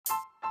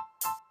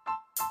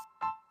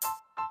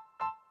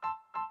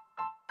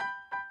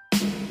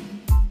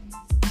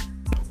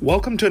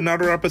Welcome to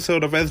another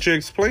episode of SJ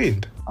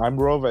Explained. I'm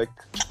Rovik.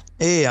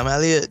 Hey, I'm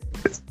Elliot.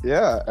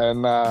 Yeah,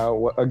 and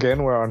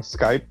again, we're on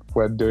Skype.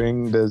 We're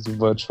doing this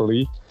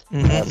virtually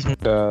as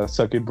the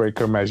circuit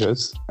breaker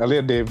measures.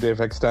 Elliot,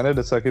 they've extended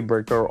the circuit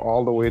breaker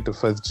all the way to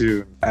 1st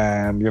June.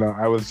 And,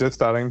 I was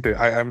just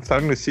I'm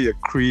starting to see a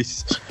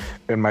crease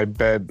in my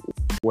bed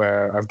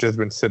where I've just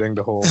been sitting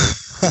the whole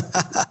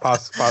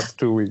past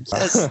 2 weeks.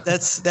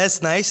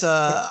 That's nice.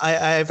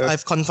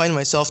 I've confined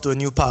myself to a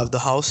new part of the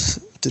house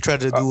to try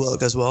to do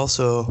work as well.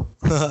 So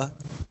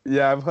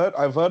yeah, I've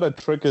heard a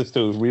trick is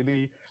to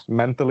really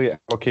mentally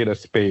allocate a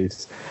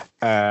space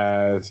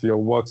as your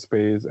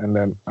workspace and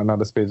then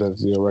another space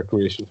as your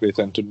recreation space,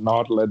 and to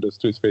not let those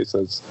two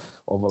spaces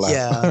overlap.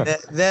 Yeah,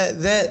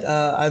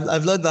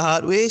 I've learned the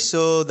hard way.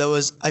 So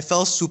I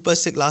fell super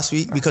sick last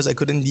week because I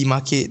couldn't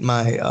demarcate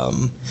my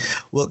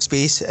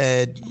workspace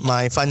and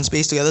my fun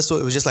space together. So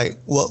it was just like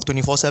work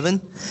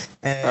 24/7.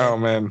 Oh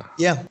man.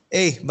 Yeah.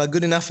 Hey, but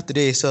good enough for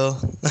today. So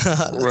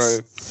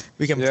right.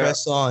 We can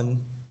press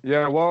on.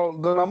 Yeah, well,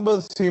 the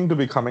numbers seem to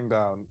be coming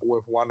down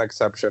with one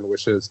exception,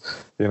 which is,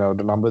 the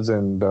numbers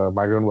in the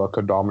migrant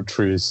worker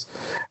dormitories.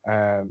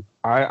 And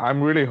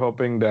I'm really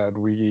hoping that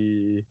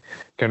we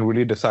can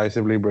really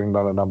decisively bring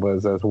down the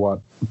numbers as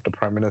what the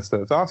Prime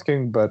Minister is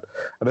asking. But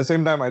at the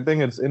same time, I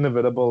think it's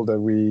inevitable that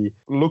we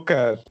look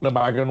at the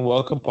migrant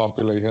worker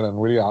population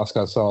and really ask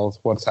ourselves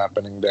what's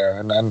happening there.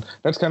 And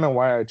that's kind of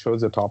why I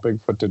chose the topic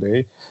for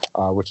today,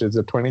 which is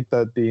the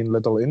 2013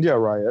 Little India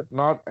riot.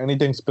 Not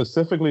anything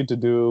specifically to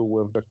do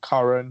with the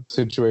current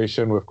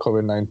situation with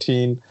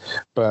COVID-19,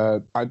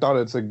 but I thought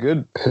it's a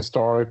good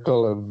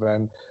historical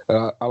event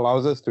that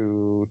allows us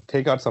to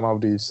take out some of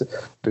these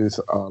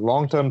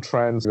long-term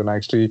trends and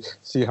actually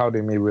see how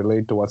they may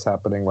relate to what's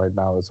happening right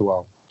now as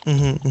well.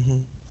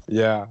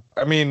 Yeah.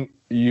 I mean,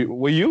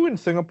 were you in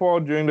Singapore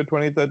during the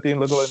 2013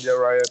 Little India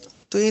riot?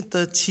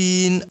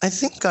 2013, I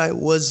think I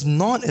was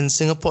not in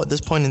Singapore at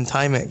this point in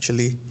time,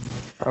 actually.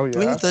 Oh,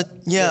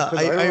 yeah?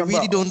 I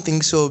really don't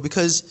think so,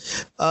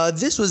 because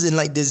this was in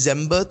like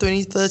December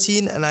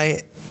 2013, and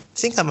I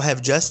think I might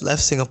have just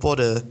left Singapore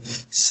to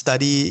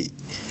study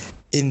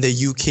in the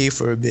UK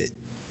for a bit.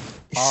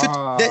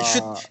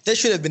 That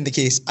should have been the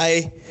case.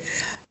 I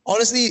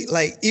honestly,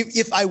 like,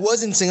 if I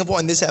was in Singapore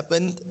and this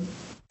happened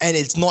and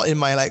it's not in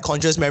my like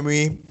conscious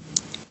memory,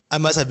 I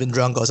must have been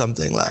drunk or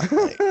something like.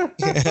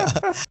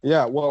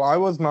 Yeah, well, I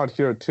was not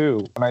here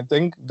too, and I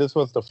think this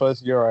was the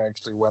first year I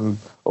actually went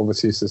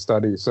overseas to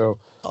study. So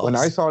when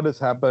I saw this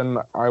happen,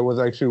 I was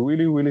actually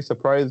really, really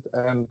surprised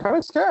and kind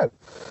of scared,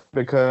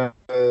 because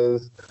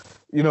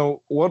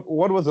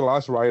what was the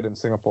last riot in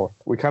Singapore?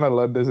 We kind of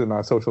learned this in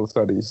our social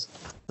studies.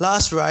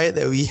 Last riot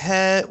that we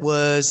had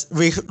was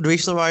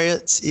racial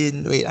riots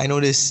in, I know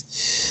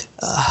this,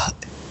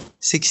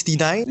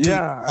 69?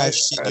 Yeah. I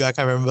can't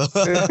remember.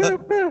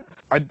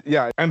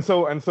 And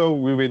so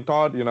we've been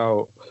taught,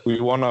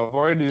 we want to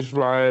avoid these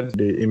riots.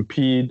 They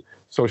impede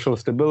social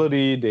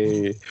stability.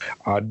 They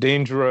are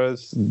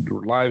dangerous.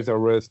 Lives are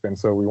risked, and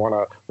so we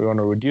want to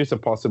reduce the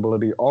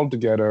possibility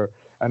altogether.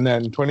 And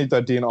then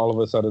 2013, all of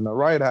a sudden, a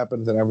riot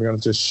happens, and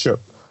everyone's just shook,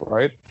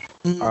 right?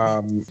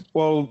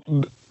 Well,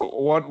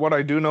 what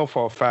I do know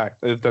for a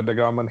fact is that the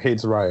government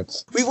hates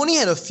riots. We've only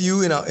had a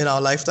few in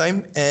our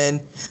lifetime,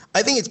 and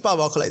I think it's part of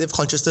our collective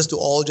consciousness to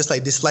all just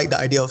like dislike the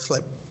idea of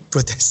like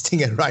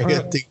protesting and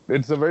rioting.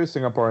 It's a very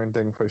Singaporean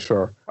thing for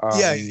sure.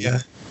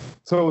 Yeah.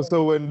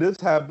 So when this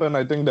happened,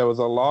 I think there was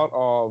a lot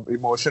of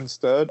emotion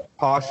stirred,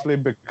 partially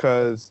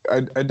because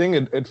I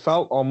think it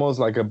felt almost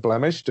like a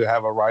blemish to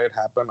have a riot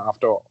happen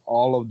after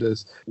all of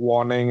this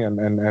warning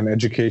and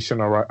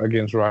education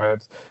against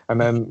riots. And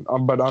then,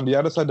 but on the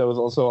other side, there was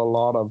also a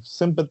lot of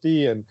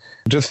sympathy and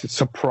just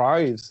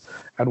surprise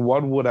at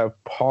what would have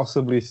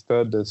possibly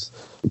stirred this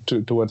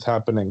to what's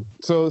happening.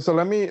 So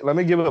let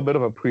me give a bit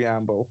of a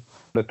preamble.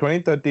 The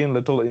 2013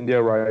 Little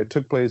India riot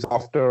took place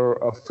after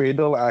a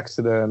fatal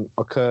accident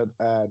occurred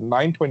at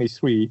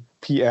 9:23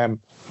 p.m.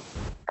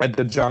 at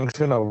the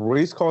junction of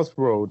Racecourse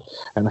Road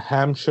and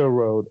Hampshire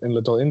Road in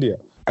Little India.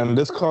 And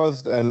this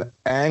caused an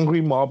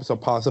angry mob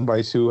of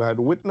passersby who had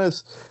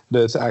witnessed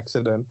this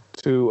accident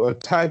to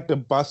attack the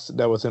bus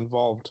that was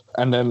involved.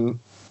 And then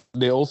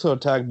they also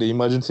attacked the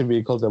emergency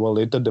vehicles that were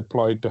later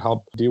deployed to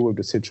help deal with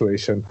the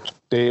situation.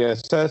 They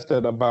assessed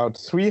that about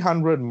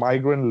 300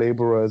 migrant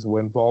laborers were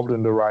involved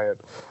in the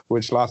riot,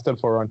 which lasted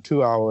for around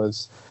 2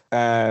 hours.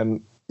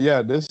 And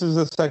yeah, this is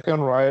the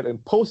second riot in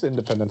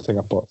post-independent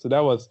Singapore. So that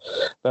was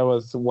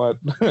what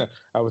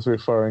I was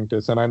referring to.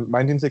 So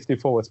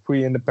 1964 was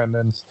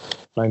pre-independence,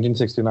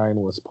 1969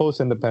 was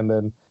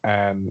post-independent,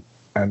 and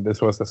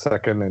this was the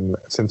second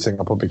since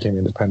Singapore became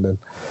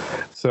independent.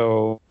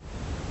 So,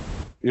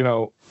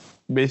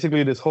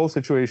 basically, this whole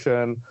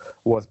situation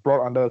was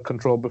brought under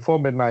control before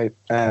midnight,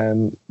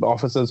 and the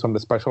officers from the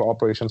Special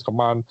Operations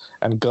Command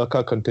and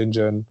Gurkha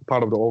contingent,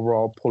 part of the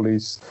overall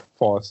police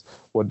force,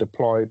 were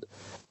deployed.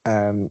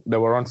 and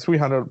there were around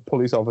 300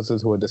 police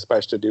officers who were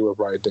dispatched to deal with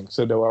rioting.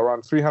 So there were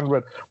around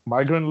 300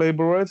 migrant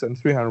laborers and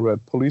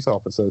 300 police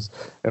officers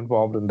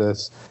involved in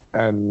this.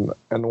 And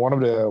one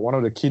of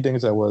the key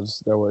things that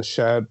was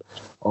shared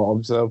or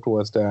observed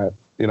was that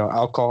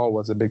alcohol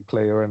was a big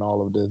player in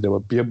all of this. There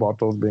were beer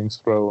bottles being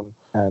thrown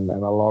and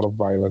a lot of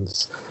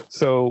violence.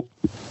 So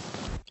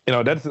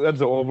that's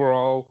the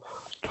overall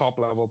top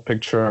level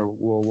picture.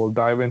 We'll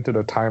dive into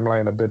the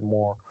timeline a bit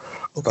more.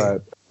 Okay.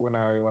 But when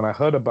I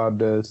heard about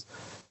this,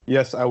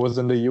 yes, I was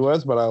in the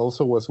US, but I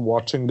also was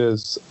watching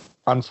this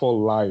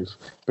unfold live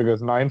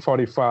because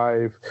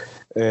 9:45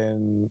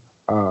 in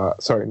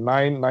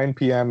 9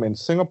 p.m. in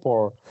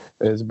Singapore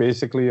is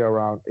basically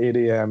around 8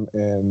 a.m.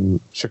 in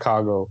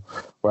Chicago,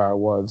 where I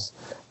was.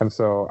 And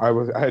so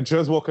I had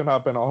just woken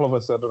up, and all of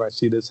a sudden I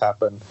see this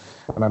happen,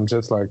 and I'm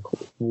just like,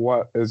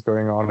 what is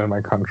going on in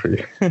my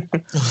country?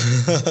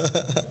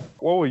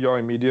 What were your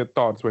immediate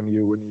thoughts when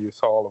you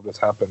saw all of this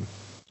happen?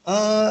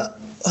 Oh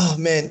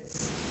man.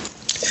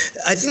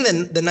 I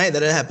think the night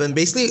that it happened,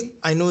 basically,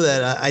 I know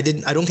that I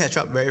don't catch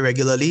up very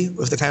regularly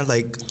with the kind of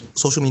like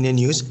social media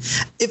news.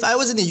 If I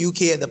was in the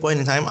UK at that point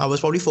in time, I was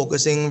probably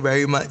focusing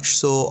very much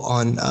so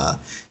on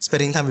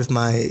spending time with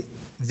my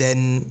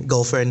then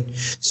girlfriend.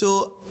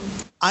 So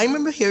I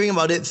remember hearing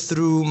about it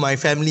through my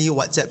family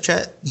WhatsApp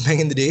chat back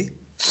in the day.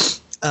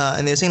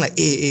 And they were saying like,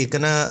 hey,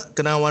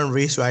 kena one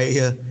race riot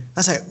here. I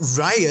was like,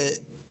 riot?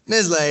 And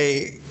it's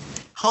like,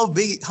 how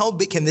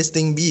big can this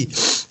thing be?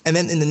 And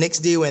then in the next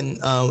day when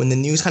the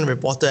news kind of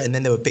reported, and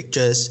then there were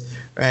pictures,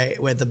 right,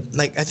 where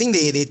I think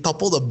they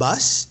toppled a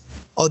bus,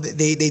 or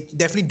they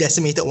definitely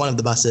decimated one of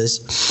the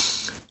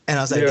buses. And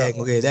I was like,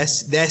 dang, okay,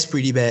 that's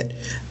pretty bad.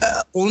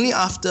 Only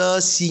after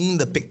seeing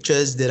the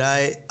pictures did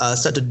I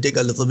start to dig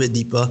a little bit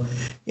deeper.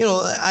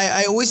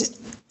 I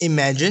always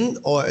imagined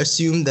or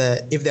assumed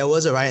that if there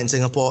was a riot in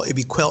Singapore, it'd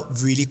be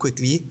quelled really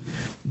quickly.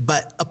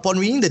 But upon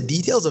reading the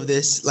details of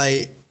this,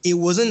 it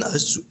wasn't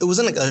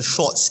like a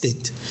short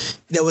stint.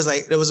 There was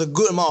a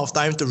good amount of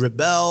time to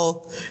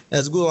rebel. There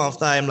was a good amount of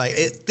time.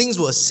 Things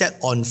were set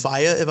on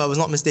fire, if I was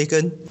not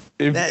mistaken.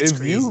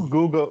 If you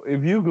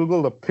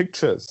Google the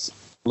pictures,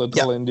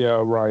 Little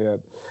India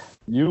riot,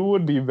 you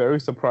would be very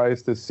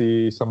surprised to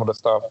see some of the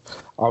stuff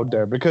out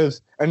there.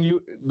 Because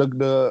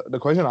the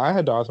question I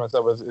had to ask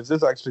myself is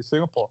this actually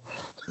Singapore?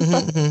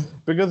 Mm-hmm.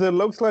 Because it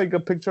looks like a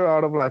picture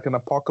out of like an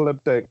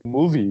apocalyptic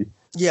movie.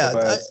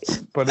 Yeah,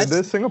 but it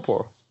is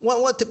Singapore.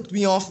 What tipped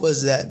me off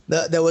was that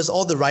there was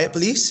all the riot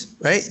police,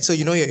 right? So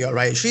your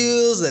riot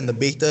shields and the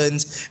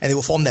batons, and they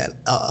will form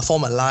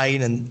a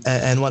line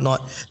and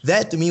whatnot.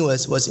 That to me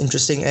was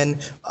interesting.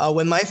 And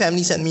when my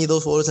family sent me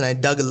those photos and I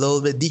dug a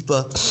little bit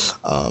deeper,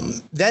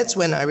 that's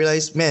when I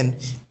realized, man,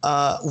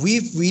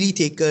 we've really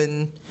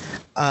taken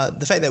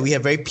the fact that we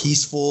have very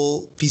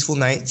peaceful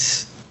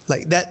nights.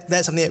 Like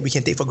that's something that we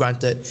can take for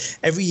granted.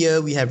 Every year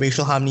we have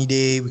Racial Harmony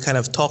Day. We kind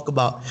of talk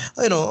about,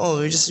 we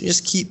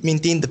just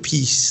maintain the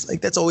peace.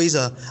 Like that's always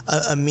a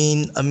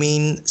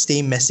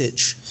mainstay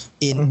message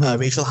in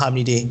Racial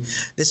Harmony Day.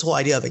 This whole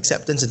idea of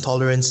acceptance and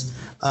tolerance,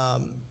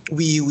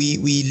 we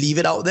leave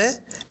it out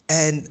there,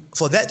 and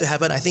for that to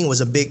happen, I think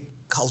was a big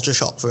culture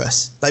shock for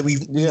us. Like we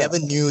never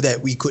knew that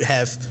we could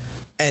have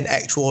an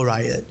actual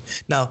riot.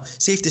 Now,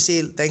 safe to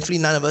say, thankfully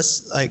none of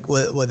us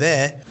were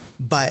there,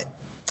 but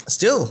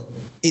still,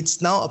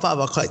 it's now a part of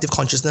our collective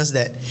consciousness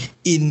that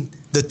in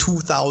the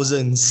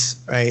 2000s,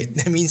 right?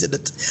 That means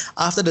that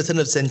after the turn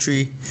of the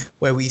century,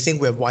 where we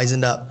think we've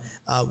wisened up,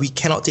 we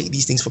cannot take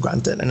these things for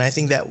granted. And I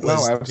think that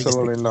was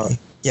absolutely not.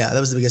 Yeah, that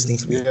was the biggest thing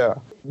for me. Yeah.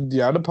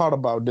 The other part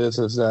about this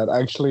is that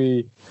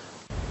actually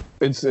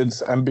it's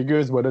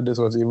ambiguous whether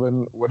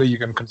you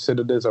can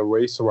consider this a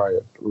race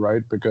riot,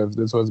 right? Because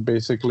this was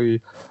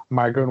basically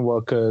migrant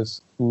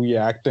workers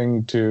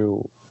reacting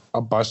to a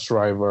bus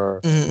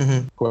driver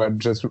who had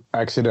just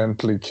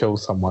accidentally killed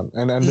someone,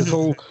 and this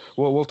whole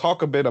we'll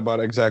talk a bit about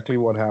exactly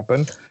what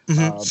happened.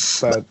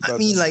 But I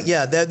mean,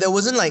 there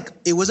wasn't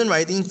it wasn't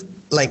writing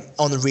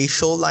on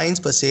racial lines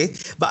per se,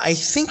 but I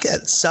think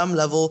at some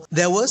level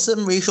there was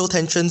some racial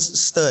tensions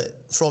stirred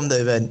from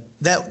the event.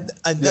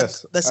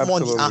 That's more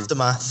in the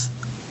aftermath.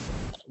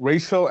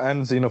 Racial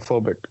and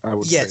xenophobic, I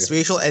would say. Yes,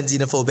 racial and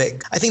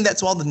xenophobic. I think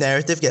that's why the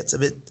narrative gets a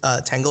bit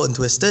tangled and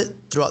twisted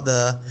throughout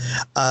the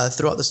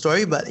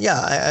story. But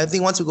yeah, I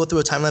think once we go through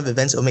a timeline of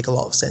events, it'll make a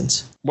lot of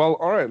sense. Well,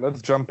 all right, let's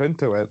jump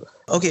into it.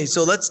 Okay,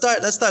 so let's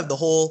start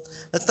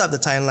the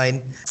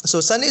timeline.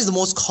 So Sunday is the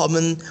most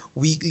common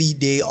weekly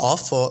day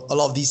off for a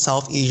lot of these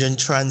South Asian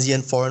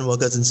transient foreign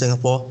workers in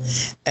Singapore,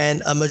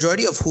 and a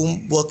majority of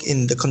whom work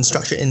in the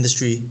construction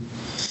industry.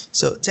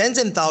 So tens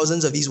and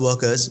thousands of these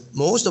workers,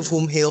 most of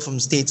whom hail from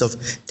states of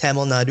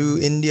Tamil Nadu,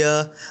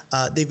 India,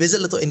 they visit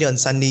Little India on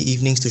Sunday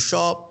evenings to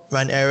shop,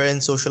 run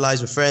errands,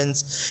 socialize with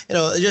friends,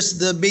 just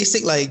the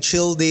basic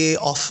chill day,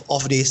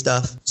 off day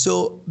stuff.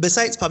 So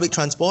besides public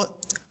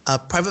transport,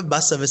 Private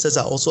bus services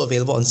are also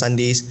available on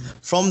Sundays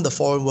from the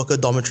foreign worker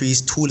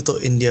dormitories to Little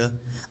India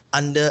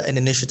under an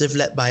initiative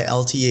led by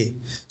LTA.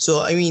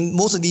 So, I mean,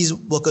 most of these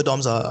worker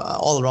dorms are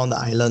all around the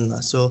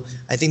island. So,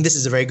 I think this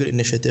is a very good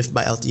initiative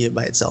by LTA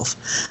by itself.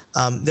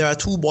 There are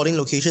 2 boarding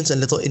locations in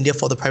Little India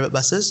for the private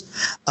buses.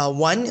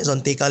 One is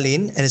on Tekka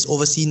Lane and is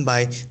overseen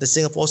by the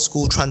Singapore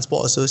School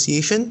Transport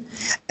Association,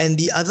 and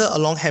the other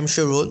along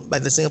Hampshire Road by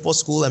the Singapore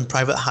School and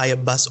Private Hire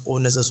Bus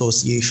Owners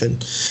Association.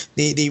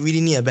 They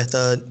really need a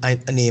better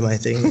name, I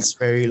think. It's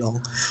very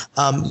long.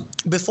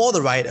 Before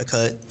the riot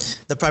occurred,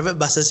 the private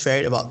buses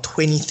ferried about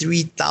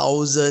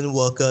 23,000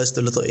 workers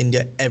to Little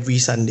India every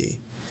Sunday.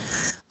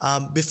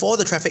 Before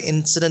the traffic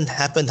incident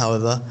happened,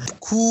 however,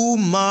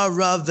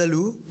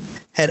 Kumaravelu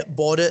had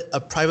boarded a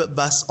private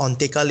bus on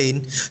Tekka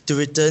Lane to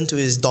return to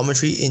his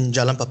dormitory in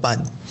Jalan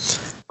Papan.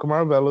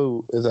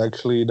 Kumaravelu is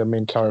actually the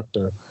main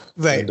character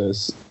in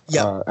this.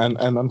 Yeah. And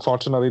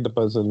unfortunately, the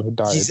person who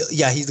died. He's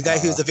the guy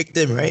who's the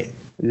victim, right?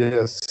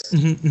 Yes.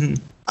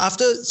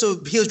 So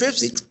he was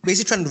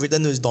basically trying to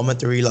return to his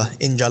dormitory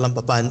in Jalan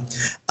Papan.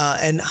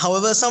 And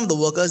however, some of the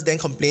workers then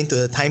complained to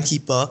the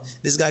timekeeper,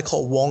 this guy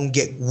called Wong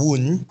Gek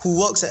Woon,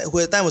 who at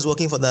the time was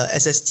working for the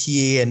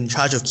SSTA and in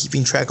charge of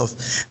keeping track of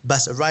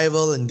bus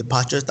arrival and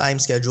departure time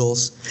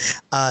schedules,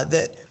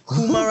 that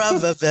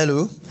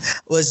Kumaravelu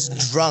was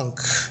drunk.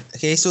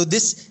 Okay, so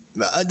these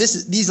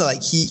are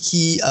like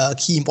key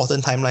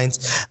important timelines.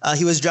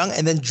 He was drunk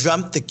and then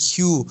jumped the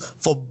queue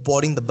for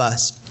boarding the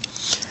bus.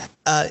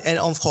 And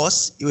of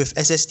course, with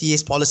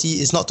SSTA's policy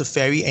is not to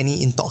ferry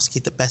any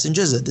intoxicated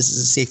passengers. This is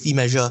a safety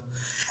measure.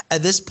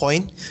 At this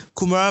point,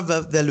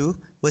 Kumaravelu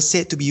was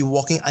said to be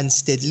walking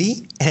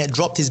unsteadily and had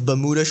dropped his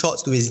Bermuda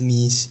shorts to his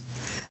knees.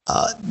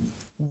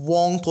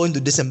 Wong told him to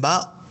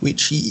disembark,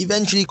 which he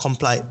eventually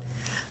complied.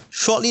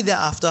 Shortly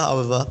thereafter,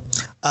 however,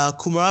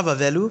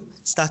 Kumaravelu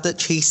started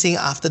chasing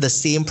after the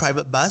same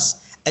private bus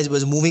as it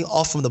was moving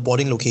off from the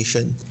boarding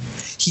location.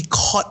 He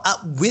caught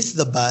up with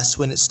the bus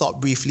when it stopped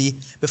briefly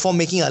before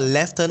making a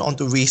left turn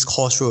onto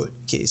Racecourse Road.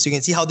 Okay, so you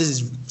can see how this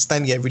is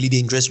starting to get really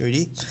dangerous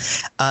already.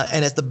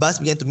 And as the bus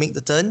began to make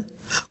the turn,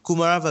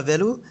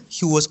 Kumaravelu,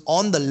 who was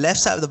on the left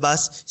side of the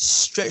bus,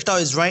 stretched out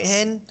his right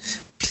hand,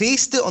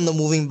 placed it on the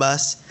moving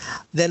bus,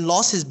 then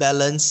lost his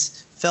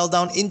balance, fell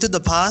down into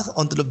the path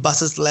onto the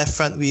bus's left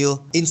front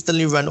wheel,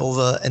 instantly run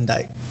over and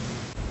died.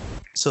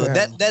 So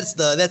that's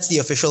the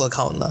official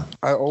account.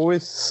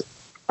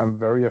 I'm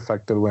very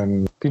affected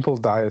when people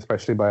die,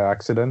 especially by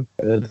accident.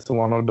 It's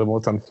one of the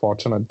most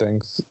unfortunate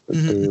things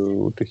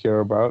to hear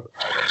about.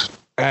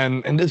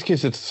 And in this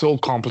case, it's so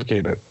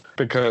complicated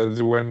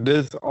because when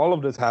all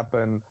of this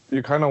happened,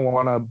 you kind of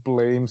want to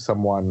blame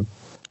someone.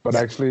 But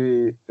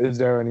actually, is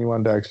there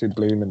anyone to actually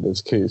blame in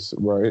this case,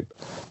 right?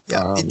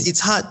 Yeah,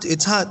 it's hard.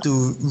 It's hard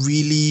to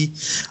really,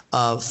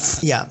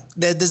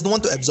 There's no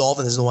one to absolve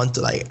and there's no one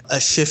to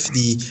shift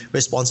the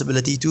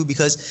responsibility to,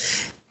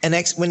 because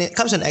when it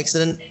comes to an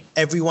accident,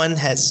 everyone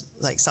has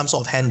some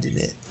sort of hand in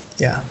it.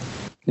 Yeah.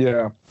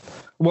 Yeah.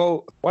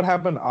 Well, what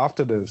happened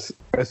after this?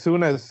 As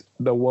soon as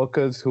the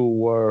workers who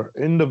were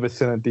in the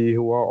vicinity,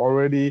 who were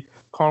already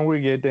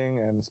congregating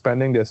and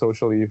spending their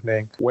social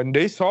evening, when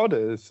they saw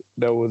this,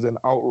 there was an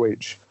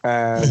outrage.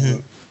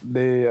 And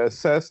they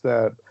assessed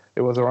that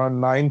it was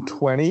around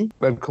 9:20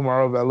 that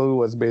Kumaravelu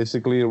was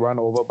basically run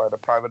over by the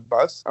private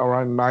bus.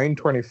 Around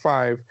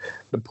 9:25,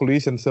 the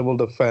police and civil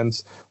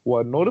defense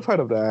were notified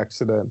of the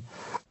accident.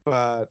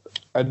 But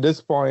at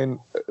this point,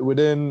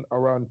 within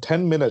around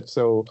 10 minutes,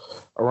 so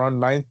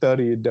around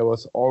 9:30, there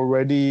was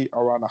already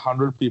around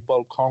 100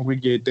 people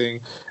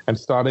congregating and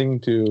starting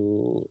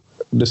to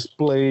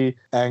display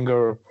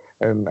anger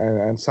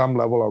and some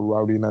level of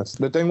rowdiness.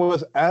 The thing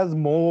was,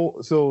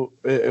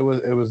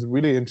 it was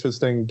really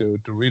interesting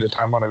to read the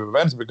timeline of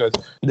events, because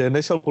the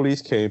initial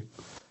police came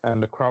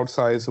and the crowd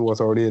size was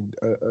already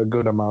a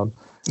good amount.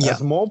 Yeah.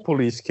 As more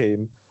police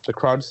came, the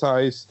crowd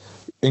size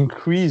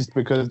increased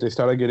because they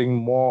started getting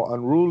more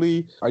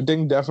unruly. I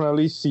think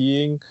definitely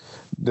seeing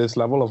this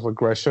level of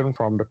aggression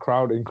from the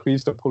crowd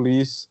increased the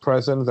police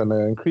presence, and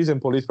the increase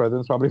in police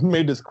presence probably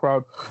made this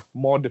crowd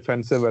more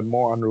defensive and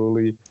more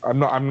unruly.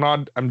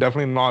 I'm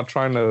definitely not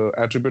trying to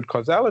attribute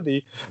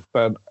causality,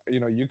 but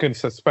you can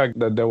suspect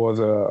that there was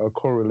a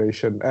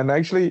correlation. And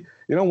actually,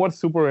 what's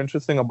super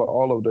interesting about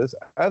all of this,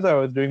 as I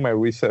was doing my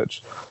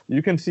research,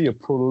 you can see a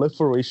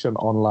proliferation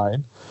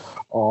online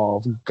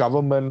of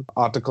government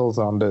articles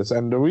on this.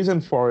 And the reason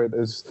for it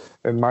is,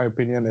 in my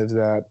opinion, is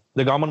that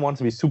the government wants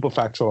to be super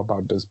factual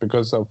about this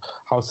because of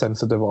how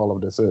sensitive all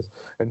of this is.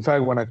 In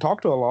fact, when I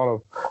talk to a lot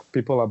of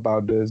people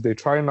about this, they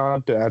try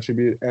not to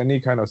attribute any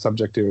kind of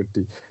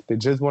subjectivity. They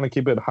just want to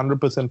keep it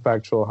 100%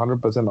 factual,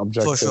 100%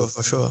 objective.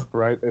 For sure.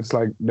 Right? It's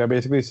like they're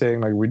basically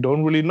saying, we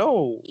don't really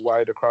know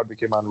why the crowd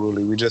became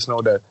unruly. We just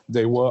know that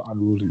they were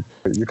unruly.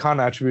 You can't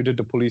attribute it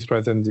to police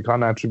presence. You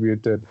can't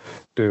attribute it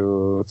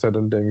to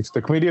certain things.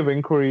 The Committee of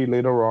Inquiry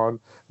later on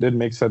did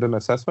make certain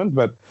assessments,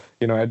 but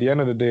at the end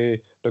of the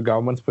day, the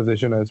government's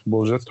position is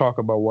We'll just talk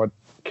about what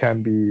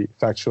can be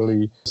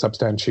factually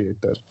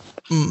substantiated.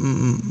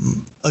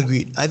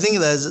 Agreed. I think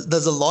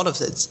there's a lot of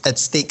at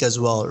stake as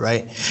well,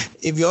 right?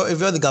 If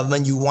you're the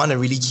government, you want to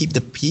really keep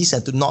the peace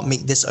and to not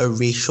make this a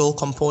racial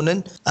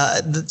component.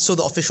 So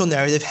the official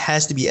narrative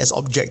has to be as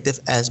objective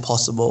as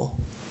possible.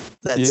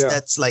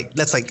 That's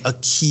like a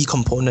key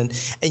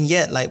component. And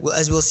yet,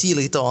 as we'll see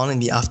later on in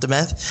the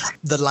aftermath,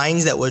 the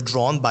lines that were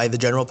drawn by the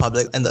general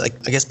public and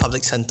the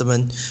public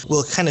sentiment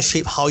will kind of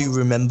shape how you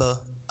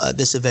remember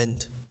this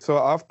event. So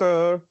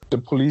after the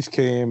police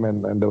came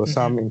and there was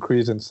some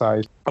increase in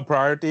size, a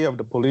priority of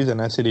the police and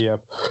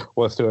SCDF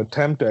was to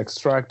attempt to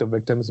extract the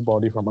victim's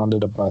body from under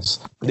the bus.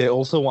 They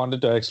also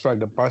wanted to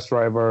extract the bus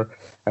driver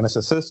and his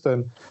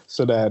assistant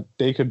so that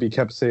they could be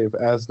kept safe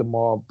as the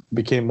mob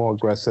became more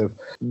aggressive.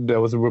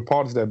 There was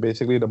reports that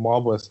basically the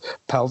mob was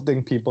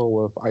pelting people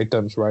with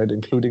items, right,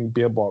 including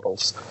beer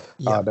bottles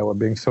that were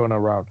being thrown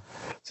around.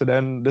 So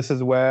then this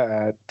is where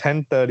at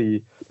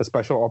 10:30, the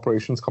Special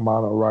Operations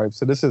Command arrived.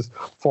 So this is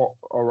for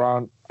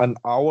around an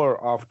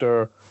hour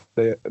after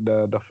the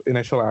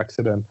initial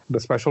accident. The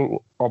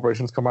Special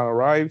Operations Command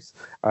arrives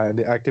and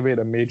they activate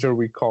a major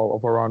recall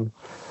of around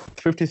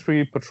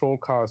 53 patrol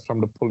cars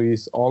from the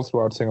police all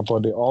throughout Singapore.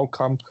 They all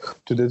come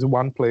to this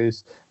one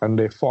place and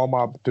they form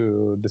up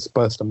to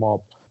disperse the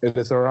mob. It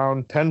is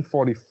around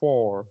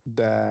 10:44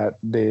 that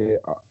they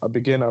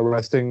begin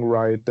arresting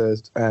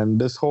rioters, and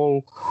this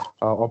whole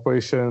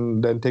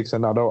operation then takes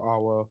another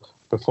hour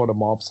before the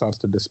mob starts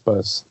to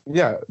disperse.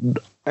 Yeah,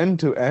 end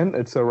to end,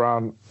 it's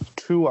around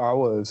 2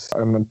 hours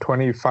and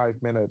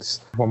 25 minutes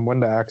from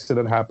when the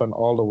accident happened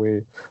all the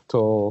way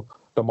till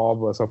the mob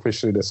was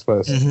officially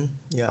dispersed.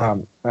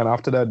 And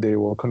after that, they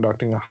were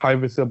conducting high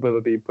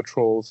visibility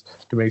patrols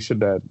to make sure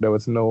that there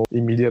was no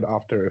immediate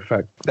after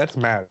effect. That's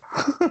mad.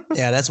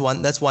 Yeah, that's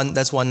one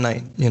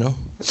night,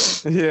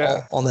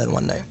 Yeah. All that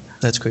one night.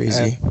 That's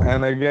crazy.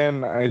 And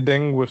again, I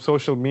think with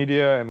social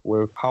media and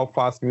with how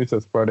fast news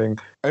is spreading,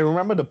 I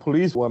remember the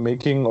police were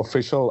making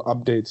official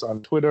updates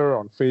on Twitter,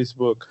 on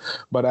Facebook,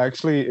 but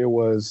actually it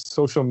was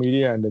social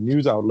media and the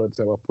news outlets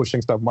that were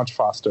pushing stuff much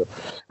faster.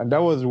 And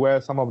that was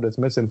where some of this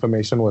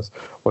misinformation was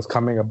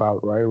coming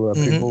about, right? Where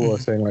people were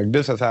saying like,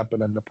 this has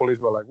happened, and the police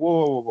were like,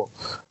 whoa.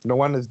 No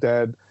one is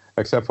dead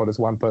except for this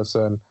one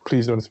person.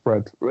 Please don't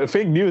spread.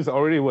 Fake news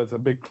already was a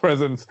big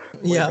presence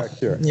back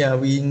here. Yeah,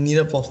 we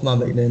needed Pofma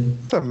back then.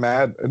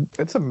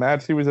 It's a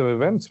mad series of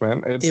events,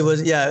 man. It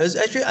was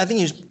actually, I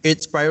think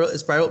it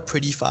spiraled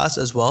pretty fast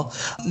as well.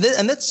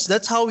 And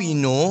that's how we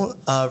know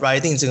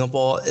rioting in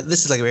Singapore,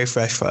 this is like very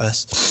fresh for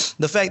us.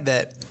 The fact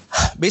that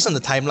based on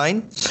the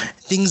timeline,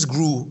 things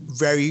grew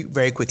very,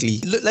 very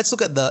quickly. Let's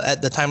look at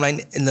the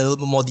timeline in a little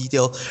bit more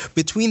detail.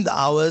 Between the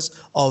hours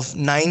of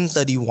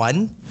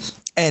 9:31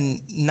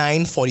 and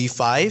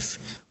 9:45,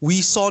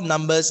 we saw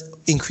numbers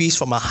increase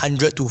from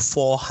 100 to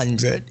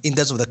 400 in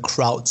terms of the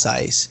crowd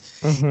size.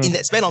 In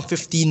that span of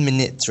 15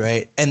 minutes,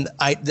 right? And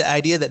the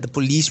idea that the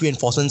police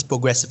reinforcements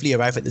progressively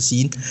arrive at the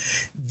scene,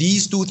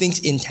 these two things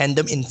in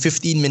tandem in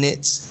 15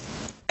 minutes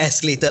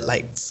escalated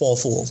like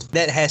fourfold.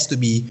 That has to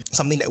be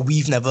something that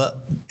we've never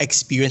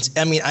experienced.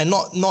 I mean,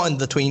 not in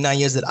the 29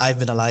 years that I've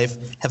been alive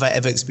have I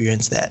ever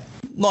experienced that.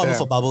 Not even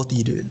for bubble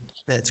tea, dude.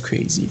 That's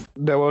crazy.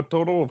 There were a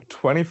total of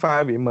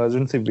 25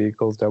 emergency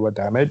vehicles that were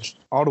damaged,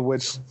 out of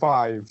which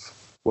 5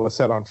 were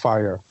set on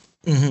fire.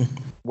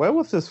 Where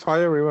was this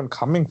fire even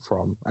coming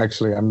from?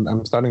 Actually,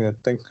 I'm starting to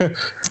think.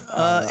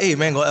 Hey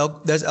man,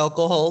 there's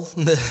alcohol.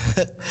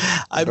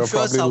 I'm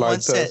sure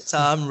someone set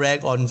some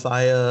rag on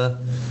fire.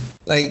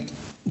 Like,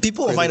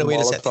 people will find a way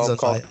to set things on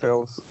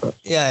fire.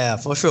 Yeah,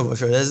 for sure.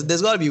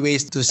 There's got to be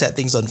ways to set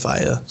things on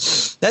fire.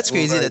 That's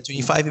crazy that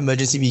 25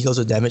 emergency vehicles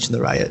were damaged in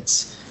the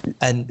riots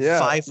and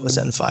 5 were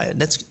set on fire.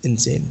 That's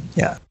insane.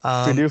 Yeah.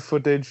 Video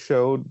footage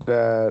showed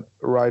that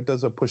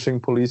rioters are pushing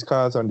police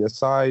cars on their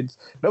sides.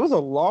 There was a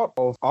lot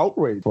of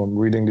outrage from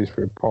reading these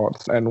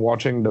reports and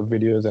watching the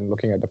videos and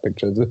looking at the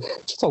pictures.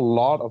 Just a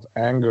lot of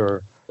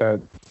anger that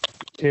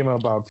came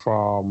about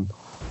from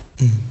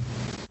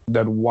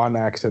that one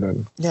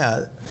accident.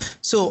 Yeah.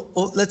 So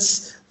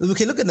we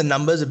can look at the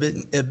numbers a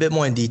bit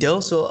more in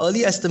detail. So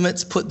early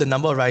estimates put the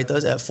number of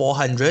rioters at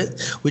 400,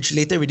 which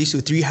later reduced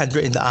to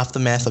 300 in the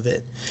aftermath of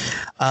it.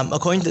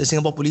 According to the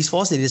Singapore Police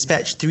Force, they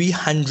dispatched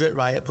 300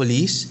 riot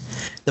police.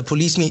 The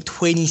police made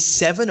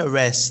 27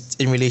 arrests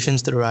in relation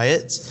to the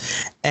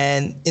riots.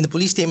 And in the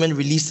police statement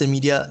released to the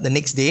media the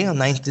next day, on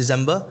 9th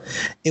December,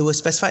 it was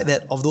specified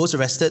that of those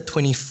arrested,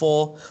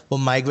 24 were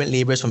migrant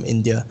laborers from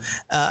India.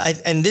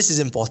 And this is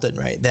important,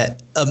 right?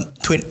 That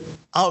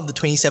out of the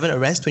 27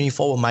 arrests,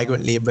 24 were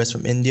migrant laborers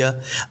from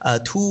India,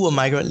 2 were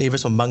migrant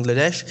laborers from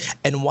Bangladesh,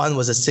 and 1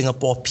 was a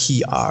Singapore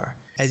PR.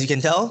 As you can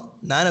tell,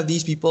 none of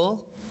these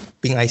people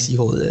being IC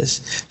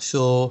holders.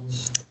 So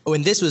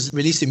when this was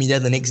released to media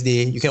the next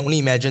day, you can only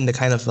imagine the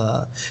kind of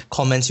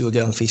comments you will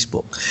get on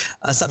Facebook.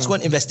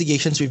 Subsequent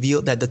investigations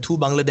revealed that the two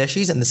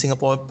Bangladeshis and the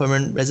Singapore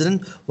permanent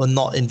resident were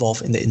not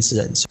involved in the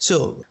incidents.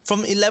 So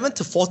from 11th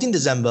to 14th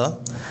December,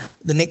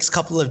 the next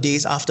couple of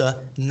days after,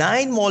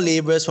 9 more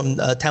laborers from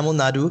Tamil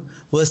Nadu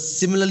were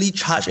similarly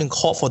charged in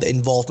court for their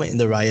involvement in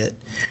the riot.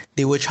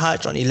 They were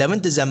charged on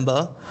 11th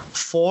December,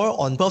 4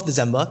 on 12th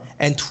December,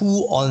 and 2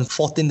 on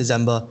 14th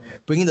December,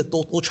 bringing the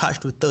total charge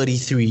to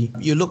 33.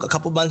 You look a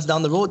couple months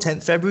down the road,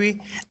 10th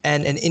February,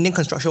 and an Indian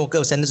construction worker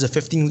was sentenced to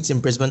 15 weeks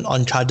imprisonment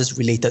on charges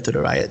related to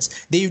the riots.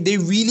 They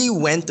really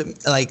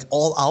went like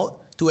all out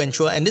to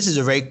ensure, and this is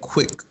a very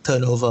quick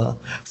turnover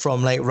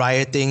from like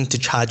rioting to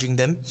charging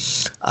them,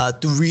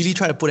 to really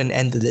try to put an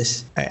end to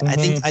this.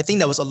 I think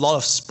there was a lot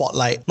of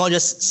spotlight, not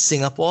just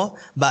Singapore,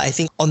 but I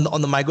think on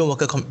the migrant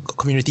worker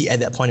community at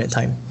that point in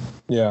time.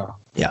 Yeah.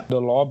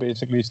 The law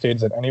basically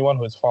states that anyone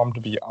who is found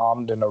to be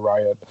armed in a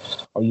riot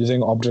or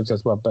using objects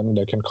as weapons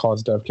that can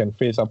cause death can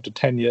face up to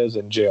 10 years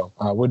in jail,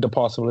 with the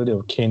possibility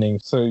of caning.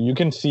 So you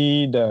can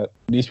see that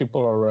these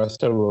people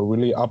arrested were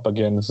really up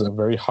against a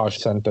very harsh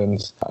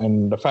sentence.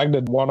 And the fact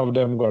that one of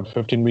them got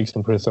 15 weeks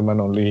imprisonment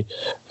only,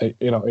 it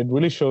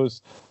really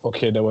shows,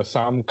 okay, there was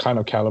some kind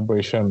of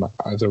calibration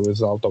as a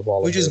result of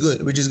all which of this.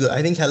 Which is good.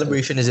 I think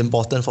calibration is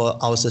important for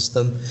our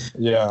system.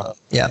 Yeah.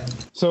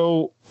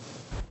 So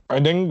I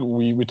think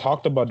we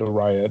talked about the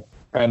riot,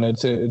 and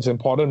it's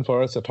important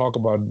for us to talk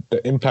about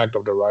the impact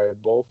of the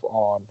riot, both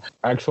on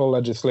actual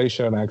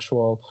legislation,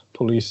 actual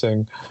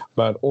policing,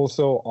 but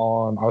also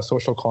on our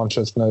social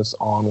consciousness,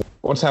 on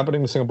what's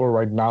happening in Singapore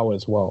right now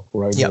as well,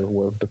 right,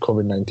 with the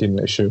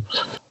COVID-19 issue.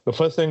 The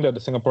first thing that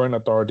the Singaporean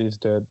authorities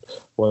did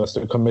was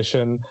to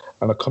commission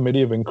a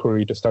committee of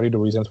inquiry to study the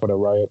reasons for the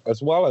riot,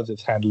 as well as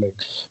its handling,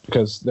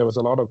 because there was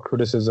a lot of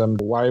criticism.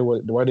 Why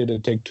did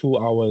it take 2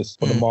 hours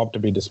for the mob to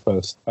be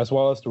dispersed, as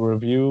well as to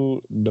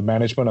review the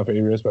management of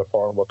areas where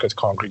foreign workers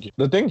congregate.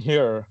 The thing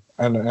here,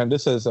 and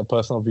this is a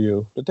personal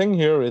view, the thing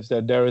here is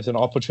that there is an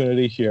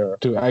opportunity here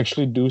to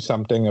actually do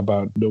something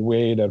about the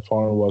way that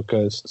foreign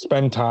workers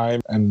spend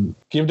time and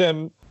give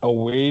them a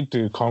way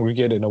to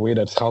congregate in a way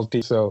that's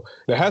healthy. So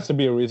there has to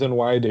be a reason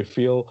why they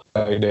feel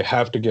they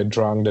have to get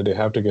drunk, that they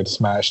have to get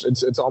smashed.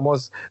 It's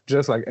almost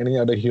just like any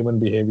other human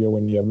behavior.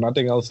 When you have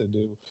nothing else to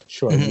do,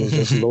 sure, you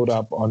just load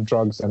up on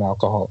drugs and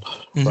alcohol,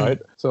 right?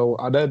 So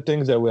are there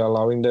things that we're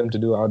allowing them to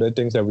do? Are there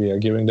things that we are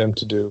giving them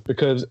to do?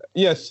 Because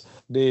yes,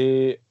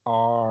 they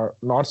are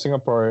not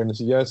Singaporeans.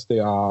 Yes, they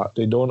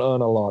don't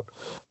earn a lot,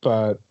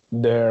 but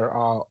there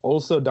are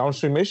also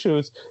downstream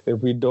issues if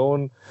we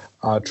don't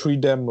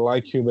treat them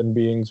like human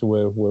beings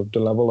with the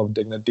level of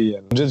dignity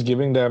and just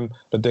giving them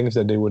the things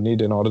that they would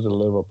need in order to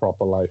live a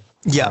proper life.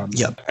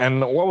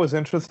 And what was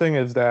interesting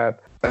is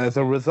that as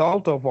a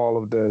result of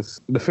all of this,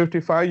 the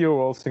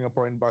 55-year-old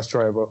Singaporean bus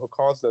driver who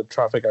caused the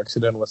traffic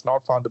accident was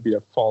not found to be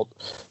at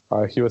fault.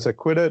 He was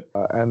acquitted,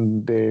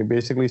 and they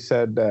basically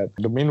said that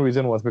the main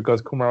reason was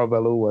because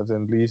Kumaravelu was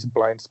in Lee's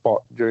blind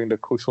spot during the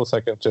crucial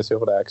seconds just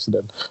before the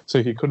accident.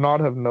 So he could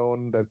not have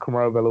known that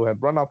Kumaravelu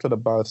had run after the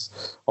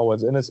bus or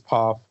was in his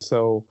path.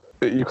 So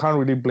you can't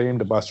really blame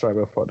the bus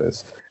driver for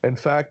this. In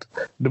fact,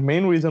 the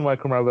main reason why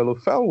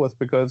Kumaravelu fell was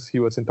because he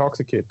was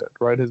intoxicated,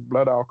 right? His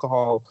blood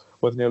alcohol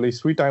was nearly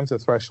 3 times the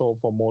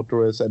threshold for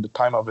motorists at the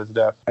time of his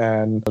death.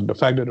 And the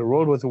fact that the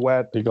road was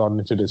wet, he got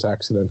into this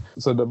accident.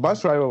 So the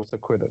bus driver was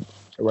acquitted,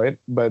 right?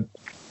 But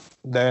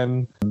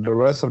then the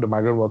rest of the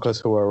migrant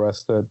workers who were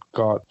arrested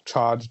got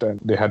charged, and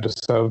they had to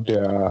serve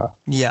their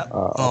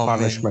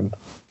punishment.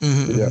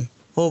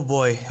 Oh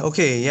boy.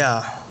 Okay,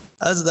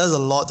 That's a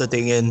lot to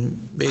take in,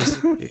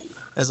 basically.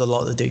 That's a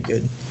lot to take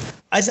in.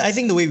 I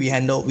think the way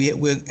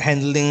we're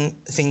handling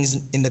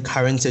things in the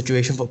current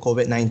situation for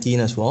COVID-19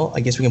 as well,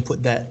 I guess we can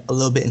put that a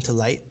little bit into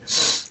light.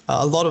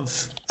 A lot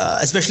of,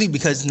 especially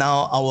because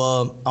now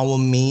our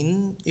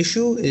main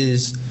issue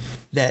is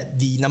that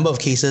the number of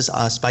cases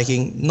are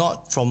spiking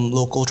not from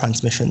local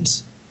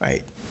transmissions,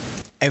 right?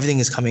 Everything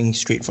is coming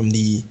straight from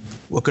the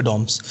worker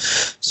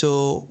dorms.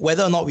 So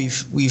whether or not we're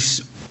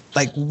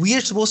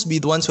supposed to be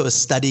the ones who are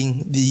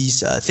studying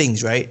these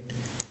things, right?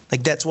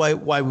 Like that's why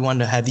we want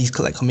to have these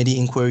like committee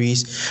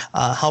inquiries.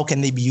 How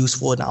can they be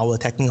useful in our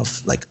tackling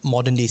of like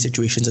modern day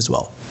situations as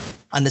well?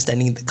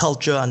 Understanding the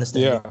culture,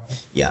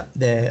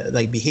 their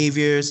like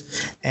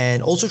behaviors,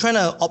 and also trying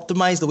to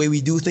optimize the way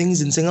we do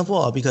things in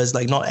Singapore, because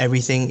like not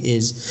everything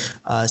is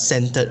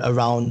centered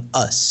around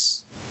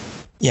us.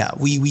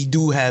 We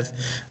do have,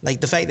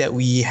 like the fact that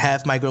we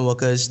have migrant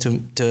workers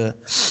to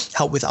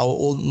help with our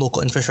own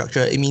local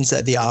infrastructure. It means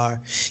that they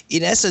are,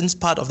 in essence,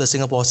 part of the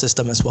Singapore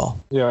system as well.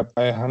 Yeah,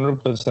 I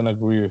 100%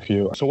 agree with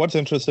you. So what's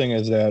interesting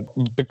is that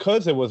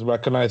because it was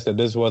recognized that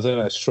this wasn't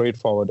a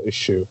straightforward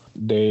issue,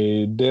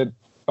 they did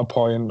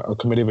appoint a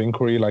committee of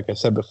inquiry, like I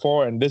said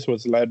before, and this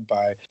was led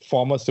by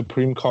former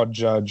Supreme Court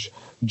Judge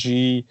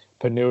G.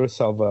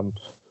 Paneerselvam,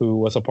 who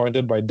was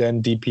appointed by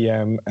then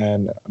DPM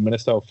and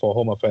Minister for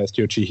Home Affairs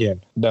Teo Chee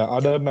Hean. The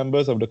other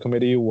members of the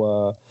committee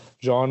were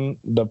John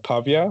De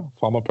Pavia,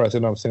 former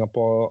president of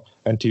Singapore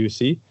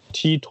NTUC,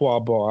 T. Tua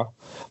Boa,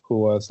 who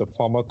was the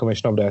former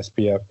commissioner of the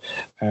SPF,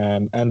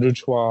 and Andrew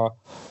Chua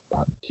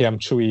Thiam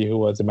Chui, who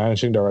was the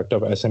managing director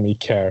of SME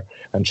Care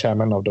and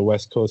chairman of the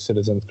West Coast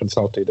Citizens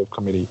Consultative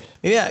Committee.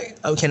 Maybe I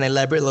can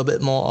elaborate a little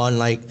bit more on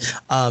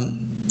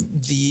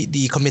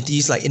the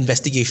committee's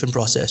investigation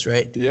process,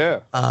 right?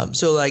 Yeah.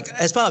 So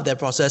as part of that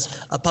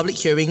process, a public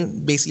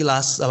hearing basically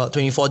lasts about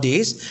 24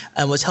 days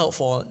and was held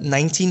for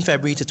 19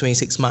 February to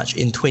 26 March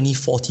in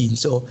 2014.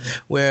 So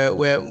where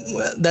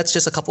that's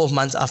just a couple of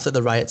months after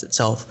the riots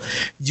itself,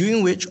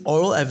 during which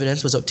oral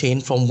evidence was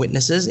obtained from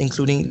witnesses,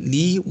 including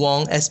Lee,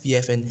 Wong,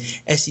 SPF, and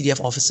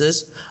SCDF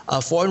officers,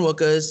 foreign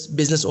workers,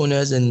 business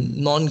owners, and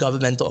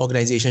non-governmental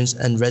organizations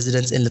and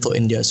residents in Little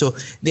India. So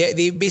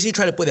they basically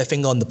try to put their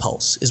finger on the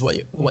pulse, is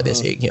what they're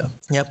saying here.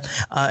 Yep.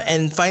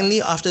 And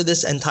finally, after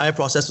this entire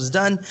process was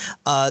done,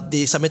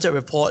 they submitted a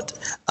report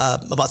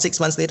about 6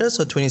 months later,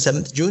 so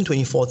 27th June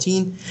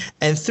 2014,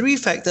 and 3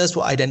 factors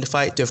were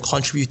identified to have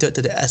contributed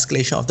to the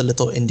escalation of the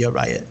Little India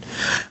riot.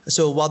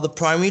 So while the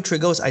primary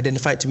trigger was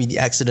identified to be the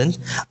accident,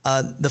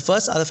 the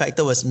first other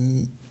factor was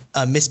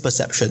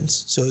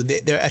misperceptions. So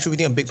they're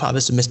attributing a big part of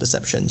this to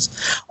misperceptions.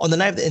 On the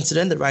night of the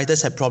incident, the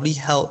rioters had probably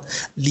held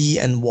Lee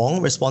and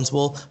Wong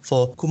responsible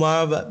for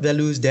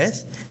Kumaravalu's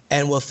death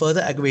and were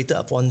further aggravated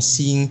upon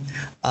seeing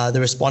the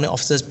responding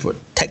officers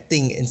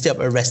protecting instead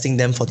of arresting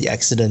them for the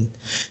accident.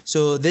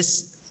 So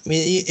this,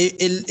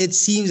 it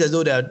seems as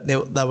though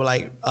there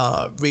were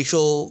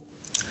racial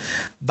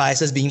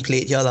biases being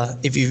played here,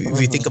 if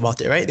you think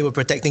about it, right? They were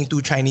protecting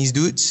 2 Chinese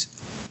dudes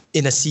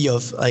in a sea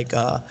of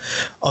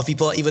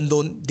people, even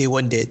though they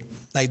weren't dead.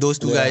 Those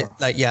 2 guys,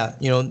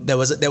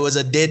 there was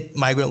a dead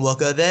migrant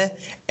worker there,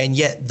 and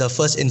yet the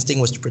first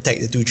instinct was to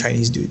protect the 2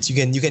 Chinese dudes.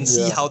 You can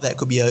see how that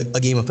could be a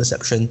game of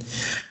perception.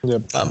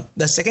 Yep.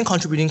 The second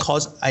contributing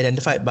cause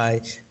identified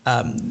by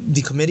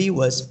the committee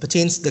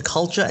pertains to the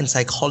culture and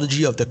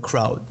psychology of the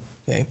crowd.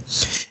 Okay,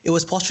 it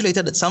was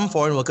postulated that some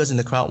foreign workers in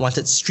the crowd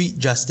wanted street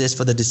justice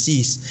for the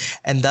deceased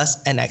and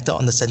thus enacted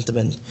on the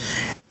sentiment,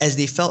 as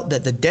they felt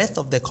that the death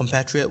of their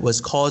compatriot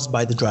was caused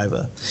by the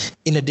driver.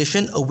 In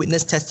addition, a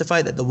witness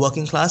testified that the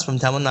working class from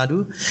Tamil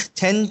Nadu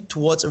tend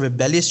towards a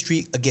rebellious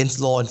streak against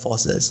law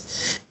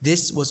enforcers.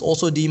 This was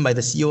also deemed by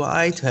the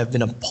COI to have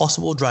been a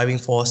possible driving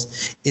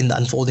force in the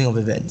unfolding of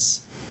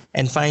events.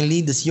 And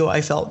finally, the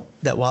COI felt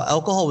that while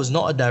alcohol was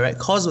not a direct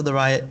cause of the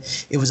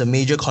riot, it was a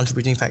major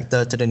contributing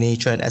factor to the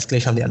nature and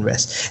escalation of the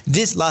unrest.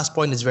 This last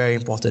point is very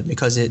important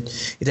because it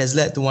has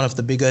led to one of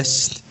the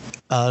biggest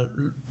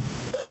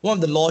one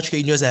of the law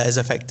changes that has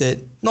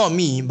affected not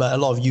me but a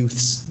lot of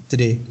youths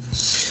today.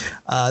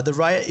 The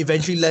riot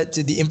eventually led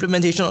to the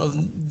implementation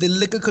of the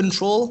Liquor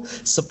Control,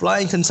 Supply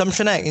and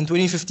Consumption Act in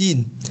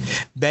 2015,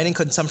 banning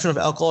consumption of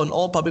alcohol in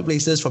all public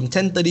places from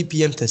 10:30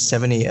 p.m. to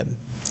 7 a.m.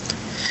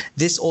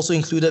 This also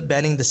included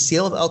banning the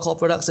sale of alcohol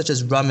products such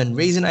as rum and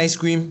raisin ice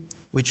cream,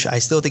 which I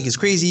still think is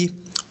crazy,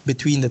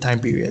 between the time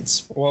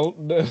periods. Well,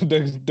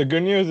 the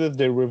good news is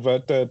they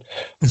reverted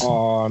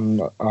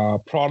on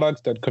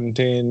products that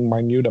contain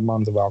minute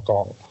amounts of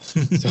alcohol.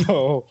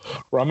 So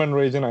rum and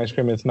raisin ice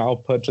cream is now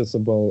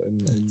purchasable in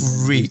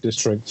these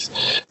districts.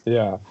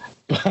 Yeah.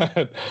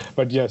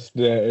 But yes,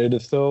 it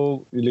is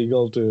still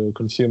illegal to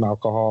consume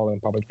alcohol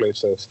in public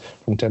places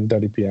from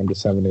 10:30 p.m. to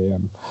 7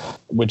 a.m.,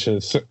 which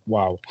is,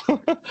 wow.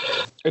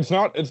 It's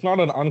not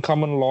an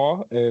uncommon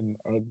law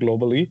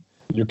globally.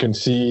 You can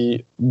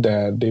see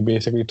that they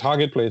basically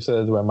target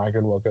places where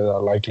migrant workers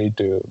are likely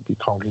to be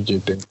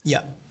congregating.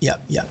 Yeah.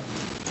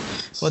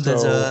 Well,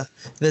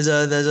 this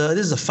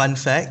is a fun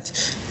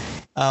fact.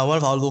 One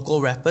of our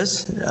local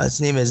rappers, his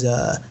name is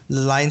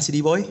Lion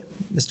City Boy,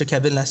 Mr.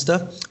 Kevin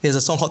Lester. He has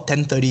a song called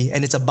 10:30,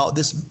 and it's about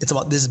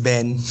this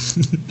band.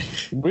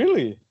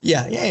 Really?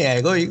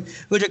 Yeah.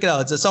 Go check it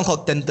out. It's a song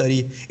called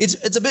 10:30.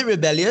 It's a bit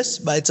rebellious,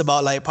 but it's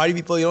about party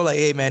people.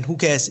 Hey man, who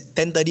cares?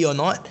 10:30 or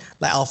not?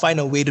 I'll find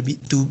a way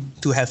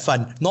to have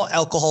fun. Not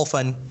alcohol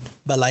fun,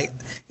 but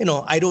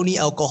I don't need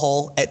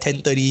alcohol at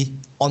 10:30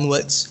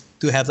 onwards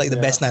to have the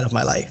best night of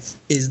my life.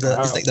 Is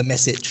the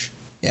message.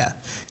 Yeah.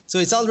 So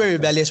it sounds very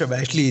rebellious, but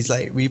actually it's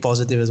really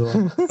positive as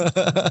well.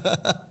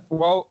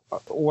 Well,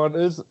 what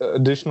is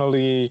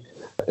additionally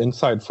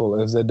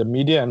insightful is that the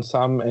media and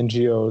some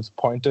NGOs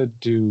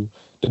pointed to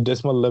the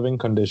dismal living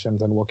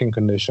conditions and working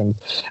conditions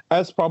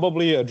as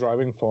probably a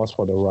driving force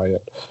for the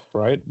riot,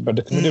 right? But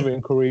the committee of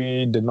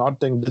inquiry did not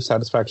think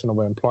dissatisfaction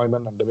over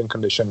employment and living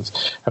conditions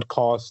had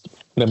caused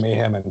the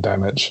mayhem and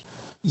damage.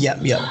 Yeah.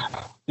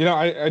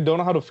 I don't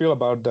know how to feel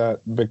about that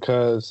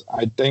because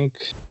I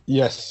think,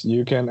 yes,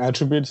 you can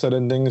attribute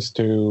certain things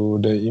to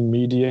the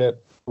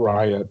immediate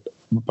riot,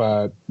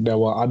 but there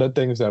were other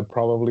things that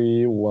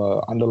probably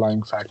were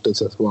underlying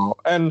factors as well.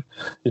 And,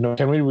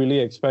 can we really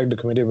expect the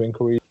committee of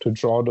inquiry to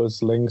draw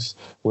those links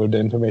with the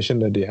information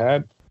that they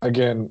had?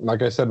 Again,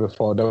 like I said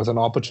before, there was an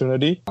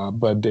opportunity,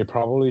 but they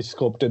probably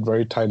scoped it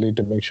very tightly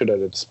to make sure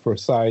that it's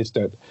precise,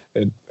 that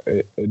it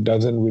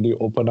doesn't really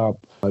open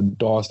up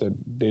doors that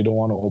they don't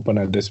want to open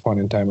at this point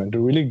in time, and to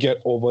really get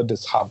over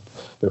this hump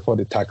before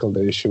they tackle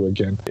the issue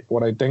again.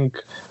 What I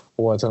think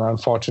was an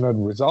unfortunate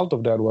result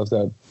of that was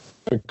that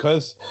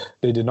because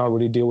they did not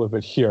really deal with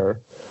it here,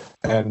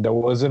 and there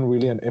wasn't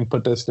really an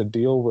impetus to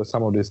deal with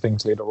some of these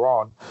things later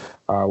on,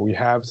 we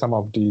have some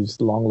of these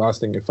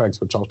long-lasting effects,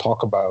 which I'll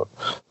talk about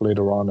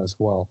later on as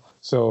well.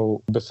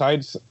 So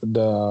besides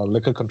the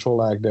Liquor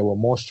Control Act, there were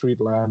more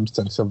street lamps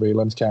and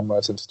surveillance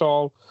cameras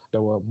installed.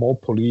 There were more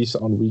police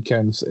on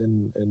weekends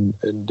in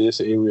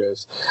these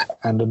areas.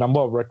 And the number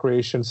of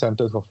recreation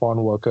centers for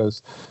foreign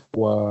workers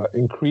were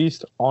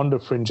increased on the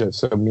fringes.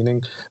 So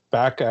meaning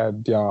back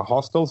at their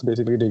hostels,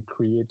 basically they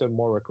created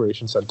more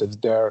recreation centers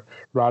there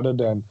rather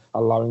than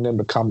allowing them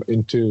to come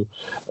into,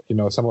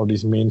 some of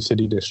these main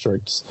city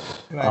districts.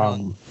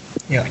 Right.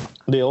 Yeah.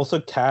 They also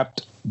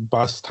capped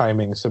bus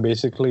timing. So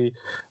basically,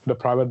 the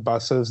private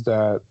buses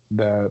that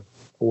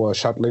were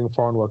shuttling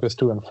foreign workers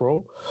to and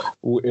fro,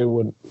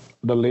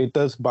 the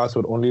latest bus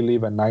would only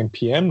leave at 9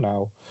 p.m.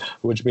 now,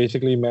 which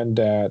basically meant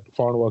that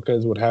foreign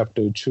workers would have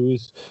to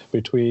choose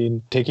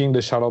between taking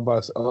the shuttle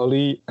bus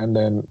early and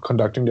then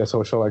conducting their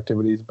social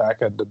activities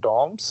back at the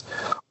dorms,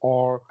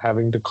 or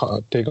having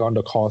to take on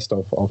the cost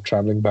of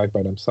traveling back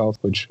by themselves,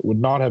 which would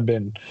not have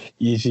been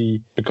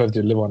easy because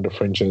they live on the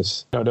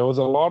fringes. There was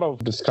a lot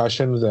of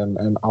discussions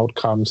and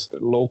outcomes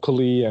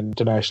locally and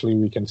internationally.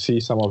 We can see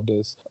some of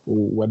this,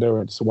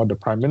 whether it's what the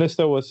Prime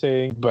Minister was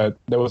saying, but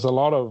there was a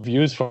lot of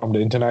views from the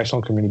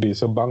international community.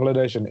 So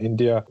Bangladesh and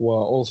India were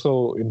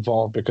also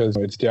involved because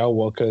it's their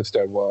workers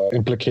that were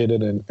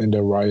implicated in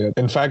the riot.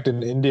 In fact,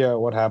 in India,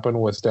 what happened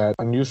was that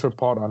a news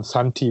report on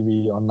Sun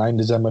TV on 9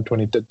 December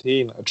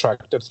 2013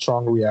 attracted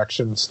strong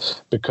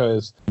reactions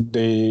because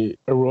they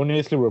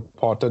erroneously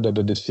reported that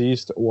the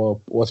deceased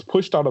was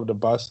pushed out of the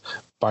bus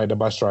by the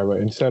bus driver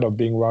instead of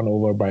being run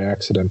over by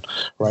accident,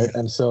 right?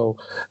 And so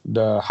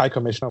the High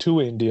Commissioner to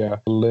India,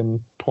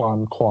 Lim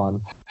Tuan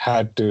Kwan,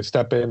 had to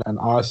step in and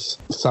ask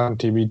Sun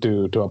TV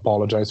to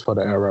apologize for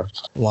the error.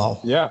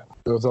 Wow. Yeah,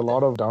 there was a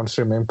lot of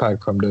downstream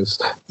impact from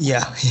this.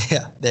 Yeah,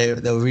 there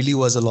really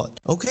was a lot.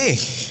 Okay.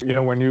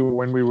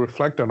 When we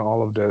reflect on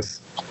all of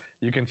this,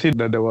 you can see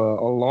that there were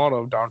a lot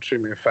of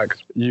downstream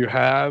effects. You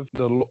have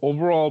the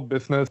overall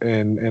business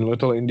in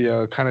Little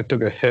India kind of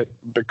took a hit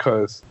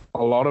because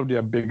a lot of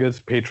their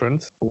biggest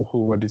patrons,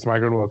 who were these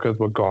migrant workers,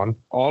 were gone.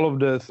 All of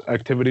this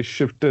activity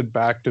shifted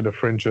back to the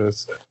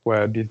fringes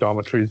where these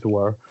dormitories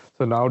were.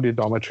 So now these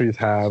dormitories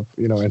have,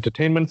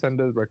 entertainment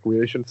centers,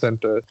 recreation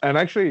centers. And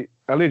actually,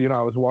 Elliot,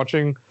 I was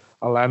watching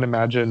A Land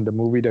Imagined, the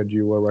movie that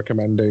you were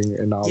recommending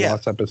in our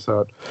last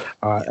episode.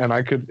 And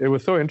it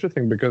was so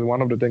interesting because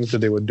one of the things that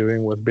they were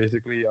doing was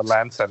basically a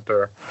land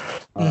center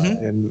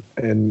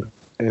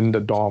in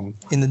the dorm.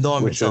 In the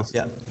dorm itself,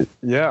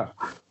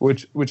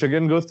 which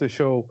again goes to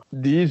show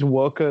these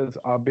workers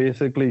are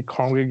basically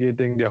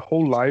congregating their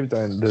whole lives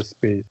in this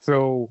space.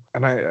 So,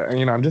 and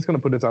I'm just going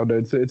to put this out there.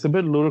 It's a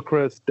bit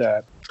ludicrous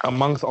that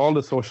amongst all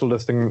the social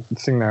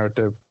distancing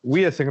narrative,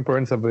 we as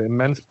Singaporeans have an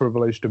immense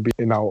privilege to be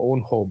in our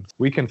own homes.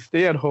 We can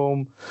stay at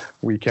home,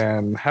 we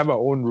can have our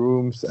own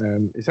rooms,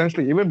 and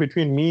essentially, even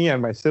between me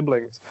and my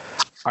siblings,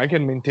 I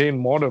can maintain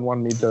more than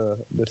 1 meter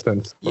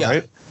distance,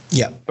 right?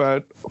 Yeah.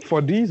 But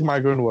for these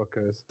migrant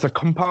workers, it's a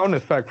compound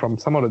effect from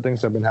some of the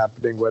things that have been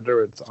happening,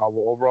 whether it's our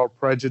overall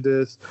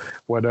prejudice,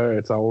 whether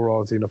it's our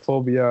overall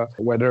xenophobia,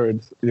 whether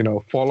it's,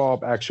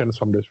 follow-up actions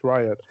from this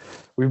riot.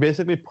 We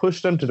basically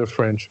pushed them to the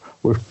fringe.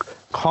 We've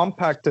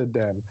compacted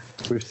them.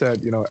 We've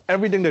said,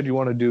 everything that you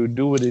want to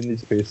do within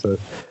these spaces.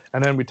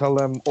 And then we tell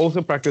them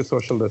also practice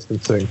social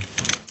distancing.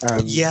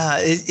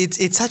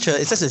 It's such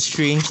a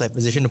strange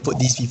position to put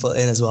these people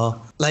in as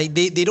well. Like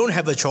they don't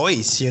have a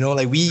choice,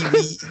 Like we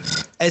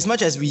as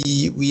much as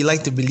we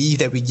like to believe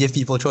that we give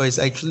people choice,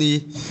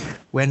 actually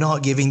we're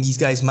not giving these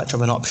guys much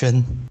of an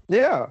option.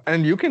 Yeah,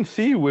 and you can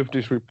see with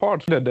these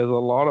reports that there's a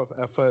lot of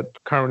effort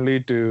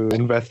currently to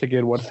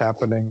investigate what's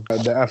happening.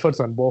 The efforts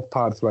on both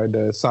parts, right?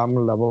 There's some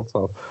levels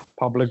of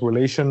public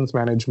relations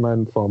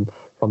management from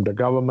the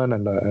government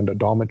and the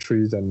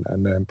dormitories and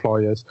the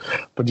employers.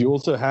 But you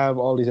also have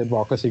all these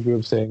advocacy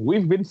groups saying,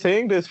 we've been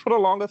saying this for the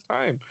longest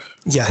time.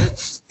 Yeah,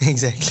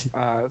 exactly.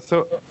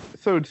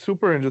 So it's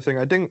super interesting.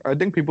 I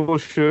think people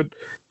should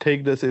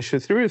take this issue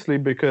seriously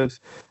because,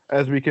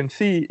 as we can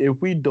see,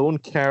 if we don't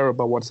care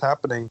about what's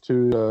happening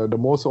to the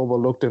most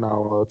overlooked in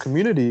our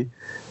community,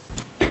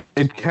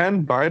 it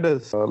can bite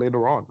us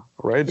later on,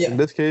 right? Yeah. In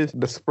this case,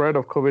 the spread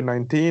of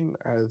COVID-19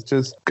 has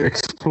just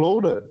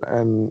exploded.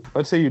 And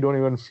let's say you don't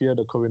even fear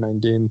the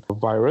COVID-19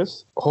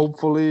 virus.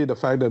 Hopefully, the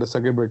fact that the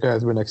circuit breaker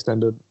has been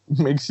extended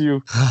makes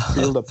you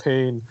feel the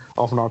pain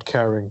of not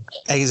caring.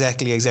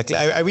 Exactly.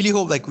 I really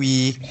hope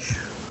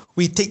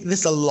we take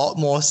this a lot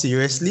more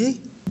seriously,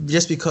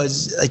 just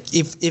because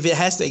if it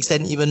has to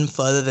extend even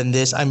further than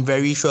this, I'm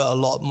very sure a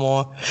lot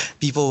more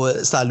people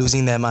will start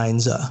losing their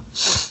minds.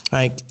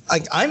 I'm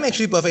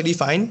actually perfectly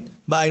fine,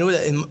 but I know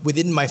that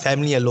within my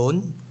family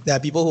alone, there are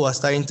people who are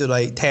starting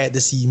to tear at the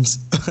seams.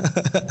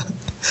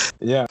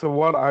 Yeah. So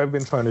what I've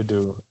been trying to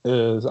do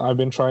is I've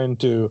been trying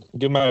to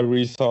give my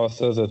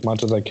resources as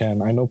much as I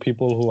can. I know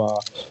people who are,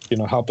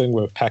 helping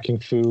with packing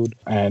food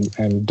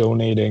and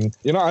donating.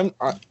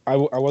 I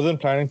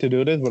wasn't planning to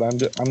do this, but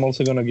I'm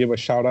also going to give a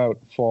shout out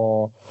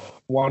for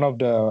one of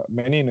the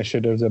many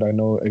initiatives that I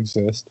know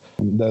exist.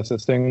 There's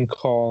this thing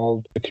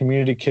called the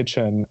Community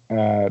Kitchen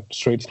at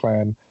Straits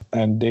Clan,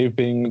 and they've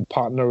been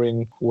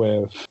partnering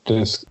with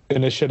this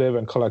initiative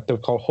and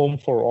collective called Home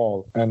for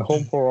All. And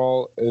Home for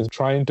All is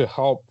trying to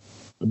help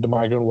the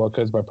migrant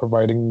workers by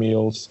providing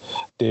meals.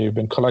 They've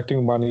been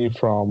collecting money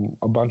from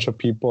a bunch of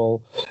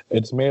people.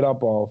 It's made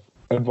up of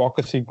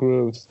advocacy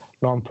groups,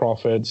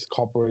 nonprofits,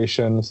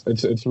 corporations.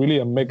 It's really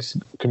a mixed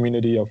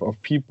community of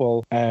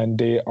people, and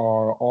they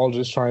are all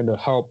just trying to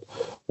help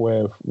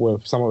with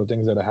some of the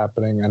things that are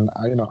happening. And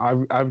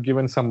I've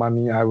given some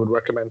money. I would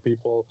recommend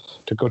people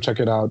to go check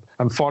it out.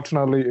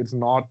 Unfortunately, it's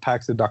not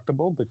tax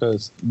deductible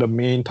because the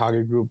main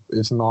target group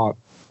is not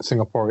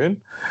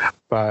Singaporean,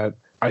 but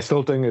I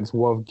still think it's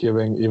worth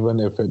giving, even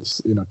if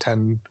it's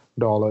 $10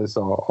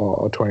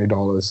 or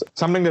 $20.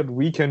 Something that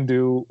we can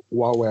do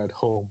while we're at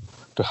home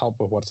to help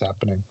with what's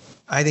happening.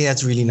 I think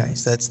that's really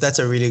nice. That's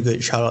a really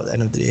good shout out at the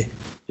end of the day.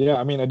 Yeah,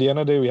 I mean, at the end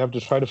of the day, we have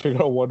to try to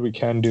figure out what we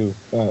can do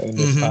in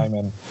this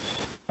time,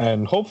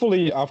 and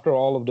hopefully, after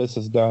all of this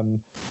is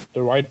done,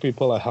 the right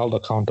people are held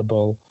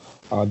accountable.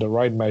 The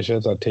right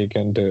measures are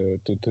taken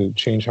to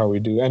change how we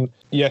do. And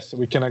yes,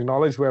 we can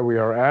acknowledge where we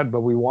are at,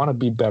 but we want to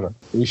be better.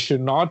 We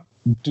should not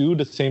do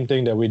the same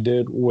thing that we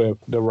did with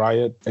the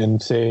riot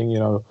and saying,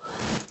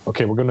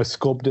 okay, we're going to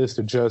scope this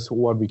to just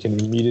what we can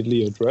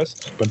immediately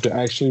address, but to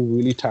actually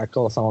really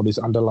tackle some of these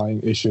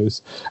underlying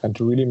issues and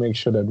to really make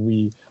sure that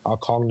we are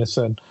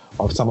cognizant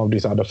of some of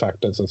these other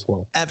factors as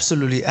well.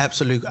 Absolutely.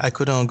 I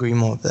couldn't agree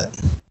more with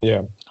that.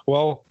 Yeah.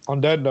 Well,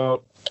 on that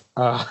note,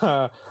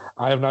 I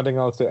have nothing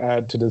else to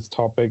add to this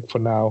topic for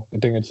now. I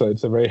think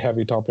it's a very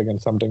heavy topic and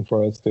something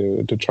for us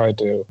to try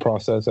to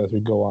process as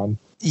we go on.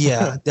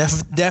 Yeah,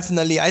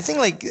 definitely. I think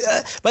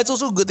but it's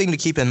also a good thing to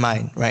keep in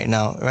mind right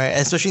now, right?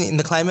 Especially in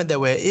the climate that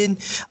we're in,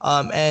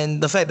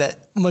 and the fact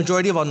that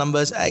majority of our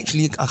numbers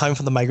actually are coming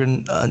from the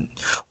migrant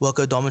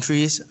worker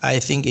dormitories. I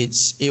think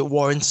it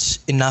warrants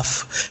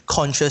enough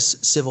conscious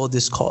civil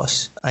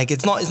discourse.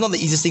 It's not the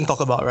easiest thing to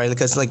talk about, right?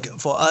 Because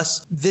for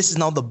us, this is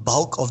now the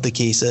bulk of the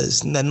cases.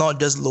 They're not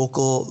just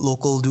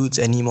local dudes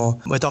anymore.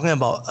 We're talking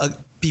about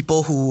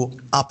people who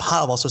are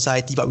part of our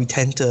society, but we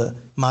tend to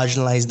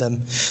marginalize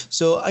them.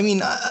 So, I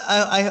mean,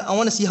 I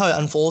want to see how it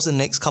unfolds in the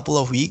next couple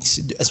of weeks,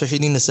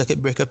 especially in the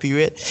circuit breaker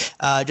period.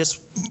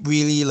 Just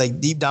really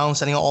deep down,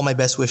 sending out all my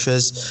best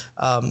wishes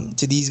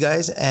to these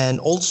guys, and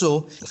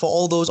also for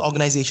all those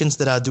organizations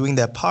that are doing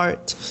their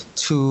part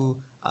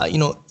to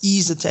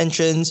ease the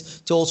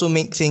tensions, to also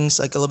make things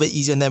a little bit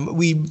easier. And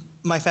then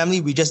my family,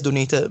 we just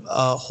donated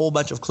a whole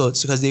bunch of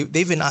clothes because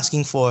they've been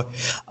asking for,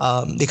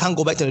 they can't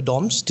go back to the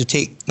dorms to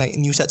take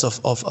new sets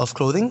of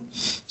clothing.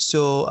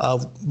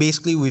 So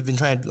basically we've been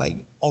trying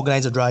to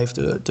organize a drive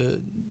to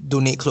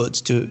donate clothes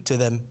to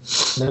them.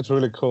 That's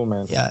really cool,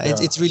 man. Yeah.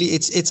 It's really,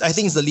 I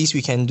think it's the least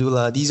we can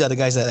do. These are the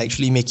guys that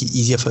actually make it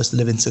easier for us to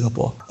live in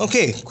Singapore.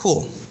 Okay,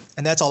 cool.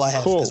 And that's all I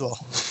have as well.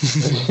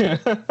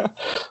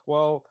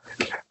 Well,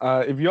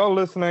 if you're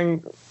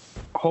listening,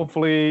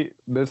 hopefully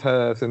this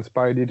has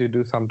inspired you to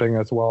do something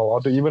as well,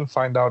 or to even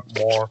find out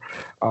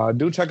more.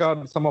 Do check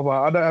out some of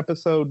our other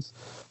episodes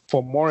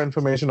for more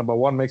information about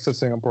what makes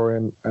us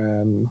Singaporean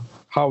and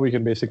how we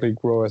can basically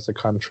grow as a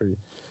country.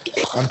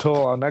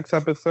 Until our next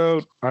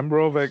episode, I'm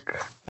Rovik.